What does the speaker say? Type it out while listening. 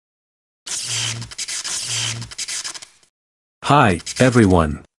Hi,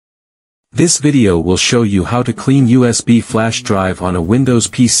 everyone. This video will show you how to clean USB flash drive on a Windows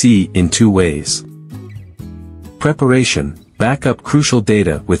PC in 2 ways. Preparation: backup crucial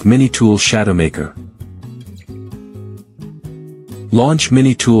data with MiniTool ShadowMaker. Launch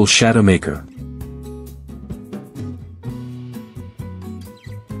MiniTool ShadowMaker.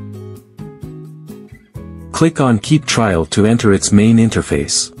 Click on Keep Trial to enter its main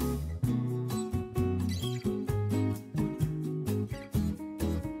interface.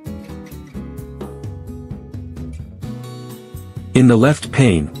 In the left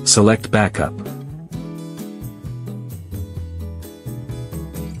pane, select Backup.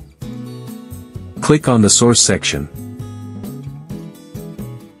 Click on the Source section.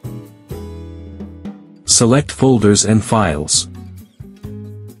 Select Folders and Files.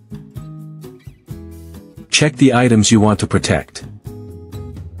 Check the items you want to protect.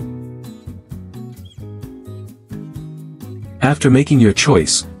 After making your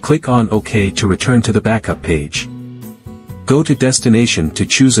choice, click on OK to return to the backup page. Go to Destination to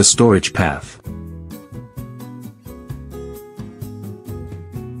choose a storage path.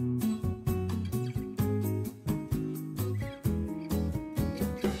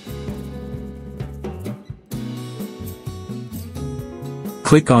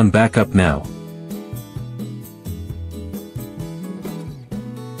 Click on Backup Now.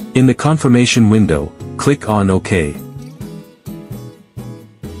 In the confirmation window, click on OK.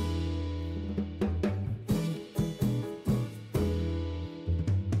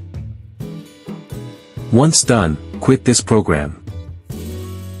 Once done, quit this program.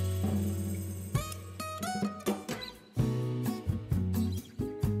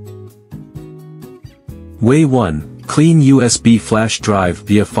 Way 1. Clean USB flash drive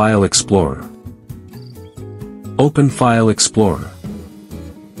via File Explorer. Open File Explorer.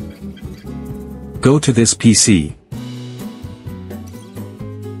 Go to this PC.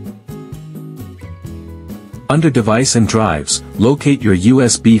 Under Device and Drives, locate your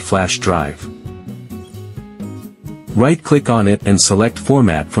USB flash drive. Right-click on it and select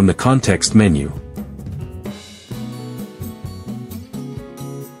Format from the context menu.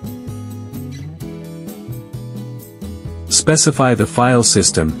 Specify the file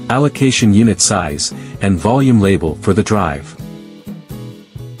system, allocation unit size, and volume label for the drive.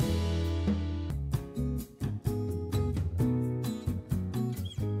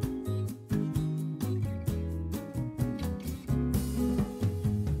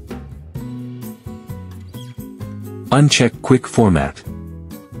 Uncheck Quick Format.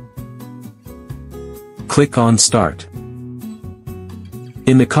 Click on Start.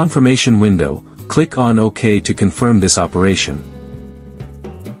 In the confirmation window, click on OK to confirm this operation.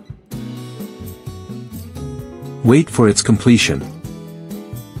 Wait for its completion.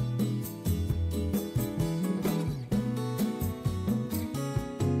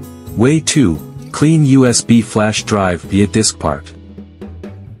 Way 2. Clean USB flash drive via Diskpart.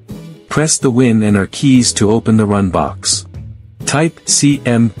 Press the Win and R keys to open the Run box. Type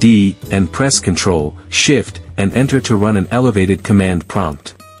CMD and press Ctrl, Shift, and Enter to run an elevated command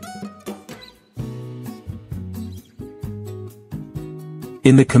prompt.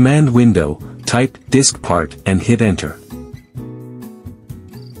 In the command window, type Diskpart and hit Enter.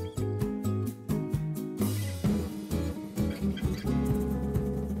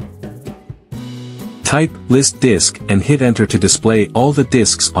 Type List Disk and hit Enter to display all the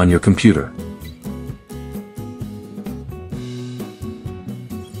disks on your computer.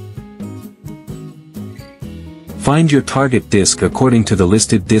 Find your target disk according to the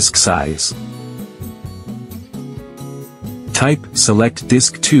listed disk size. Type Select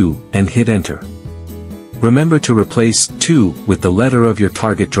Disk 2 and hit Enter. Remember to replace 2 with the letter of your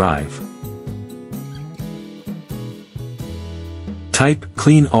target drive. Type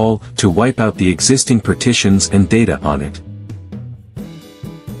Clean All to wipe out the existing partitions and data on it.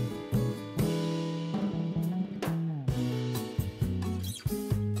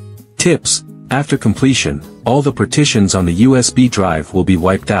 Tips: after completion, all the partitions on the USB drive will be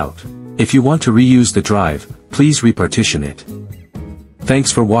wiped out. If you want to reuse the drive, please repartition it.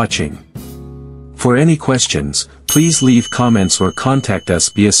 Thanks for watching. For any questions, please leave comments or contact us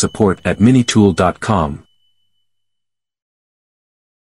via support@minitool.com.